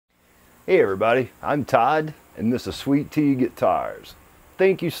Hey everybody, I'm Todd and this is Sweet Tea Guitars.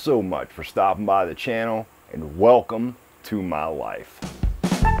 Thank you so much for stopping by the channel and welcome to my life.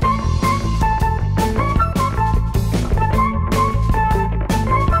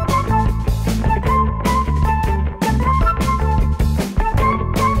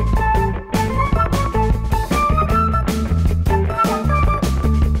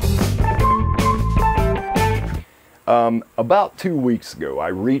 About 2 weeks ago, I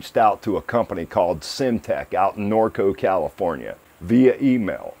reached out to a company called Simtec out in Norco, California via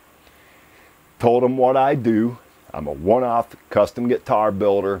email. Told them what I do. I'm a one-off custom guitar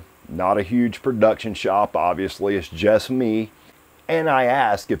builder, not a huge production shop, obviously, it's just me. And I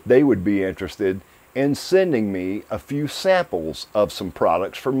asked if they would be interested in sending me a few samples of some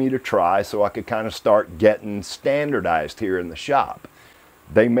products for me to try so I could kind of start getting standardized here in the shop.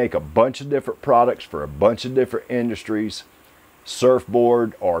 They make a bunch of different products for a bunch of different industries.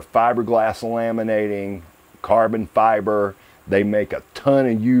 Surfboard or fiberglass laminating, carbon fiber. They make a ton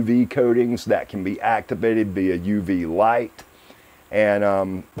of UV coatings that can be activated via UV light,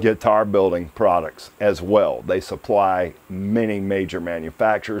 and guitar building products as well. They supply many major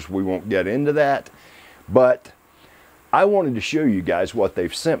manufacturers. We won't get into that, but I wanted to show you guys what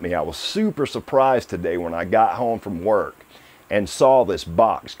they've sent me. I was super surprised today when I got home from work and saw this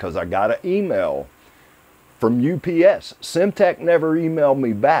box because I got an email from UPS. Simtec never emailed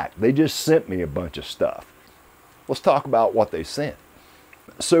me back. They just sent me a bunch of stuff. Let's talk about what they sent.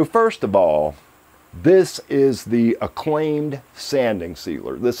 So first of all, this is the acclaimed sanding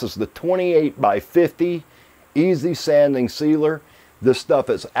sealer. This is the 28 by 50 easy sanding sealer. This stuff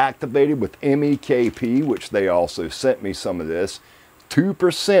is activated with MEKP, which they also sent me some of this.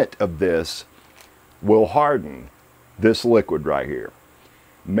 2% of this will harden this liquid right here.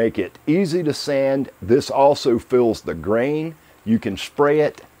 Make it easy to sand. This also fills the grain. You can spray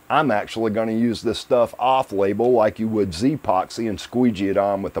it. I'm actually going to use this stuff off label like you would Z-epoxy and squeegee it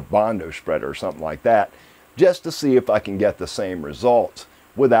on with a Bondo spreader or something like that, just to see if I can get the same results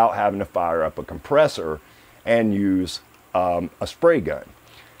without having to fire up a compressor and use a spray gun.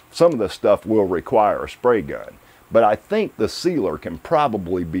 Some of the stuff will require a spray gun, but I think the sealer can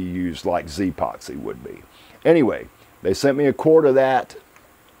probably be used like Z-epoxy would be. Anyway, they sent me a quart of that.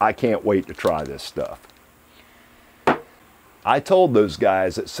 I can't wait to try this stuff. I told those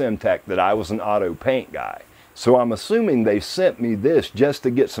guys at Simtec that I was an auto paint guy, so I'm assuming they sent me this just to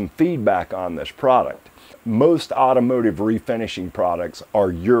get some feedback on this product. Most automotive refinishing products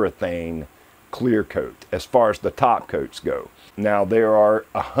are urethane clear coat as far as the top coats go. Now there are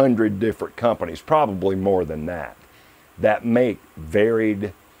 100 different companies, probably more than that make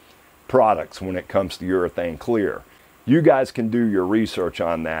varied products when it comes to urethane clear. You guys can do your research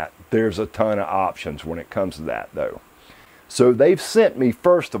on that. There's a ton of options when it comes to that though. So they've sent me,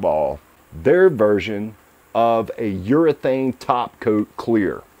 first of all, their version of a urethane top coat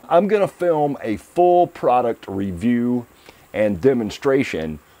clear. I'm gonna film a full product review and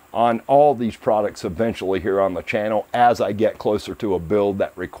demonstration on all these products eventually here on the channel as I get closer to a build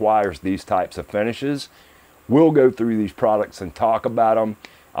that requires these types of finishes. We'll go through these products and talk about them.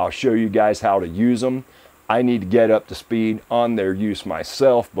 I'll show you guys how to use them. I need to get up to speed on their use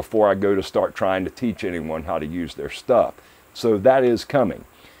myself before I go to start trying to teach anyone how to use their stuff. So that is coming.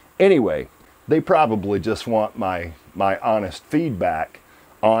 Anyway, they probably just want my honest feedback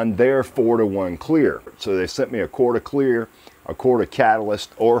on their 4-to-1 clear. So they sent me a quart of clear, a quart of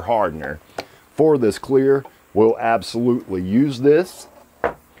catalyst or hardener. For this clear, we'll absolutely use this.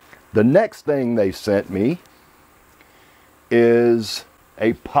 The next thing they sent me is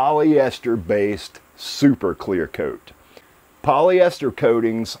a polyester-based super clear coat. Polyester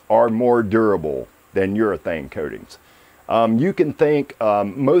coatings are more durable than urethane coatings. You can think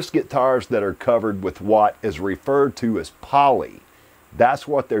most guitars that are covered with what is referred to as poly, that's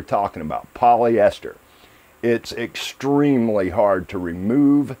what they're talking about, polyester. It's extremely hard to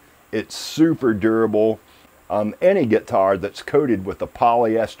remove. It's super durable. Any guitar that's coated with a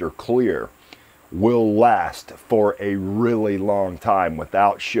polyester clear will last for a really long time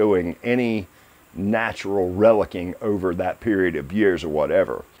without showing any natural relicking over that period of years or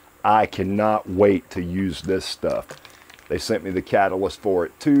whatever. I cannot wait to use this stuff. They sent me the catalyst for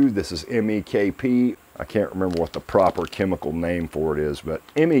it too. This is MEKP. I can't remember what the proper chemical name for it is, but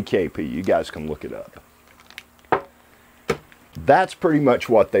MEKP, you guys can look it up. That's pretty much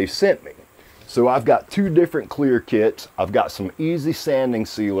what they sent me. So I've got 2 different clear kits. I've got some easy sanding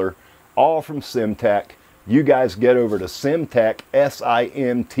sealer, all from Simtec. You guys get over to Simtec, SIMTEC.com,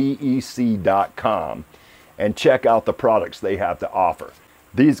 and check out the products they have to offer.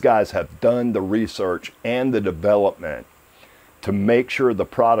 These guys have done the research and the development to make sure the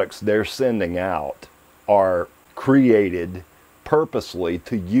products they're sending out are created purposely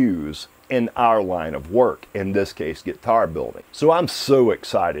to use in our line of work, in this case guitar building. So I'm so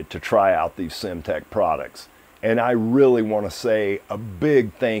excited to try out these Simtec products, and I really want to say a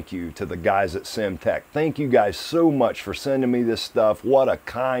big thank you to the guys at Simtec. Thank you guys so much for sending me this stuff. What a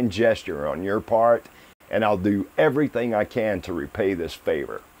kind gesture on your part, and I'll do everything I can to repay this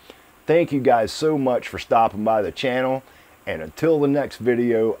favor. Thank you guys so much for stopping by the channel, and until the next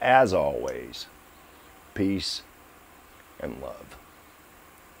video, as always, peace and love.